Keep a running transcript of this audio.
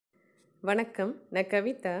வணக்கம், நான்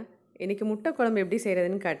கவிதா. இன்னைக்கு முட்டை குழம்பு எப்படி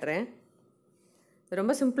செய்கிறதுன்னு காட்டுறேன்.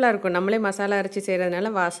 ரொம்ப சிம்பிளாக இருக்கும். நம்மளே மசாலா அரைச்சி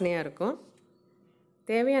செய்கிறதுனால வாசனையாக இருக்கும்.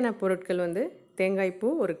 தேவையான பொருட்கள் தேங்காய்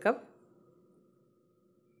பூ 1 கப்,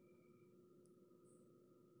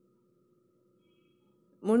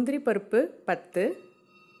 முந்திரி பருப்பு 10,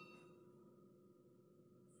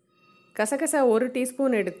 கசகசா 1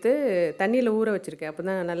 டீஸ்பூன் எடுத்து தண்ணியில் ஊற வச்சுருக்கேன். அப்போ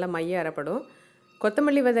தான் நல்லா மைய அரைப்படும்.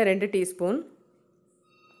 கொத்தமல்லி விதை 2 டீஸ்பூன்,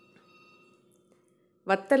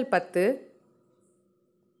 வத்தல் 10,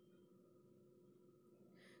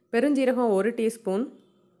 பெருஞ்சீரகம் 1 டீஸ்பூன்,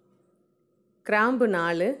 கிராம்பு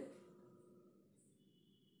 4,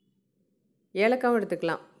 ஏலக்காவும்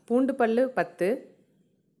எடுத்துக்கலாம், பூண்டு பல்லு 10,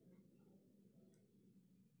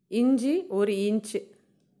 இஞ்சி 1 இன்ச்சு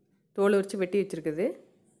தோல் உரித்து வெட்டி வச்சுருக்குது,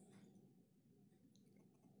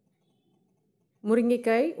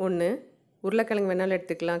 முருங்கைக்காய் 1, உருளைக்கிழங்கு வேணாலும்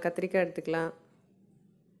எடுத்துக்கலாம், கத்திரிக்காய் எடுத்துக்கலாம்,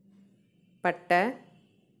 பட்டை,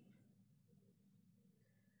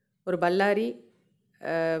 ஒரு பல்லாரி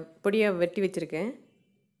பொடியாக வெட்டி வச்சுருக்கேன்,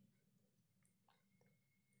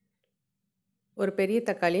 ஒரு பெரிய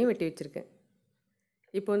தக்காளியும் வெட்டி வச்சுருக்கேன்.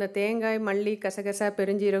 இப்போ இந்த தேங்காய், மல்லி, கசகசா,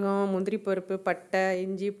 பெருஞ்சீரகம், முந்திரி பருப்பு, பட்டை,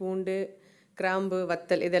 இஞ்சி, பூண்டு, கிராம்பு,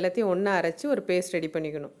 வத்தல் இது எல்லாத்தையும் ஒன்றா அரைச்சி ஒரு பேஸ்ட் ரெடி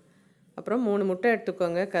பண்ணிக்கணும். அப்புறம் 3 முட்டை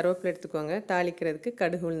எடுத்துக்கோங்க, கருவேப்பிலை எடுத்துக்கோங்க, தாளிக்கிறதுக்கு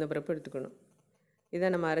கடுகு உளுந்த பருப்பு எடுத்துக்கணும்.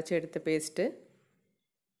 இதான் நம்ம அரைச்சி எடுத்த பேஸ்ட்டு.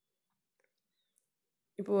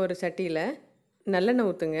 இப்போ ஒரு சட்டியில் நல்லெண்ணெய்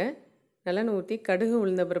ஊற்றுங்க. நல்லெண்ணெய் ஊற்றி கடுகு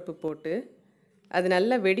உளுந்த பருப்பு போட்டு அது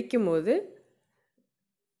நல்லா வெடிக்கும் போது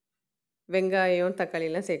வெங்காயம்,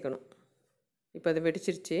 தக்காளியெல்லாம் சேர்க்கணும். இப்போ அது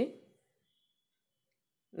வெடிச்சிருச்சு.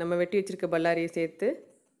 நம்ம வெட்டி வச்சுருக்க பல்லாரியை சேர்த்து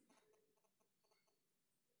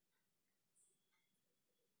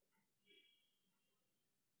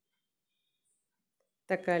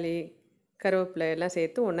தக்காளி, கருவேப்பிலை எல்லாம்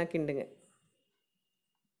சேர்த்து ஒன்றா கிண்டுங்க.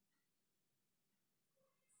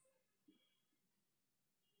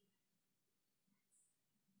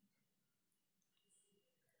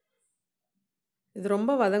 இது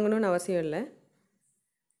ரொம்ப வதங்கணும்னு அவசியம் இல்லை.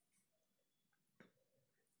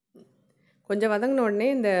 கொஞ்சம் வதங்கின உடனே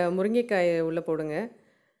இந்த முருங்கைக்காயை உள்ளே போடுங்க.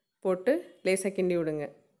 போட்டு லேசாக கிண்டி விடுங்க.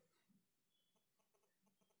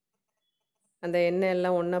 அந்த எண்ணெய்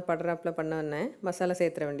எல்லாம் ஒன்றா படுறாப்பில் பண்ணோன்னே மசாலா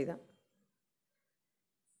சேர்த்துற வேண்டிதான்.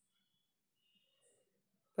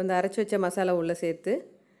 இப்போ இந்த அரைச்சி வச்ச மசாலா உள்ளே சேர்த்து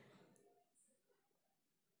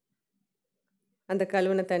அந்த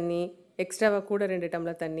கழுவின தண்ணி, எக்ஸ்ட்ராவாக கூட 2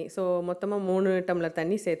 டம்ளர் தண்ணி, ஸோ மொத்தமாக 3 டம்ளர்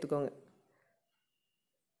தண்ணி சேர்த்துக்கோங்க.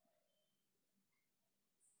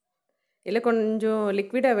 இல்லை கொஞ்சம்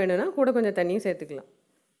லிக்விடாக வேணும்னா கூட கொஞ்சம் தண்ணியும் சேர்த்துக்கலாம்.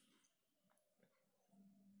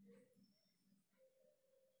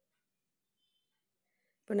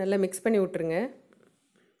 இப்போ நல்லா மிக்ஸ் பண்ணி விட்ருங்க.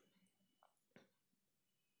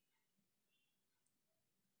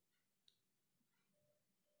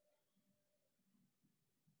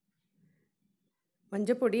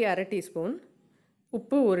 மஞ்சப்பொடி 1/2 டீஸ்பூன்,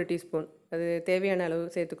 உப்பு 1 டீஸ்பூன், அது தேவையான அளவு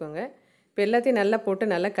சேர்த்துக்கோங்க. இப்போ எல்லாத்தையும் நல்லா போட்டு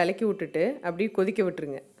நல்லா கலக்கி விட்டுட்டு அப்படியே கொதிக்க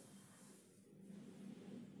விட்டுருங்க.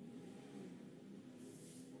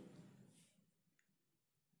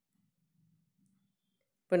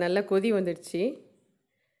 இப்போ நல்லா கொதி வந்துடுச்சு.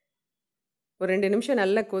 ஒரு 2 நிமிஷம்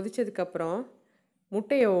நல்லா கொதித்ததுக்கப்புறம்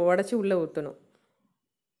முட்டையை உடச்சி உள்ளே ஊற்றணும்.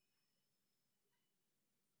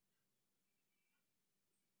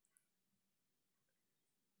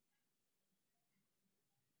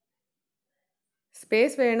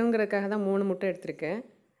 ஸ்பேஸ் வேணுங்கிறதுக்காக தான் 3 முட்டை எடுத்திருக்கேன்.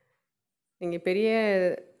 நீங்கள் பெரிய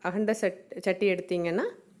அகண்ட சட்டி எடுத்தீங்கன்னா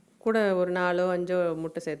கூட ஒரு 4ஓ 5ஓ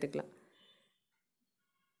முட்டை சேர்த்துக்கலாம்.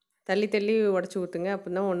 தள்ளி தள்ளி உடச்சி ஊற்றுங்க.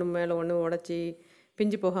 அப்போ தான் ஒன்று மேலே ஒன்று உடச்சி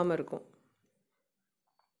பிஞ்சு போகாமல் இருக்கும்.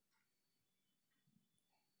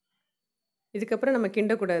 இதுக்கப்புறம் நம்ம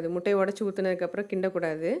கிண்டக்கூடாது. முட்டையை உடச்சி ஊற்றுனதுக்கப்புறம்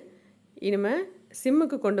கிண்டக்கூடாது. இனிமேல்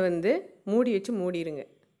சிம்முக்கு கொண்டு வந்து மூடி வச்சு மூடிடுங்க.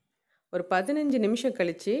 ஒரு 15 நிமிஷம்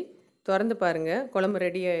கழித்து திறந்து பாருங்கள். குழம்பு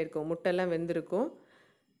ரெடியாக இருக்கும். முட்டையெல்லாம் வெந்திருக்கும்.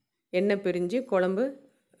 எண்ணெய் பிரிஞ்சு குழம்பு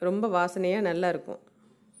ரொம்ப வாசனையாக நல்லாயிருக்கும்.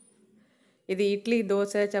 இது இட்லி,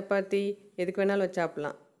 தோசை, சப்பாத்தி எதுக்கு வேணாலும் வச்சு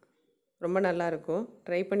சாப்பிட்லாம். ரொம்ப நல்லாயிருக்கும்.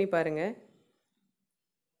 ட்ரை பண்ணி பாருங்கள்.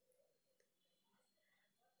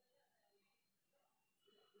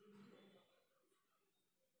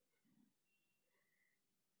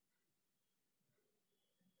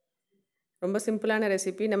 ரொம்ப சிம்பிளான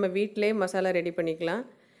ரெசிபி. நம்ம வீட்டிலே மசாலா ரெடி பண்ணிக்கலாம்.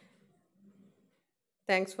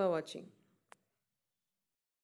 தேங்க்ஸ் ஃபார் வாட்சிங்.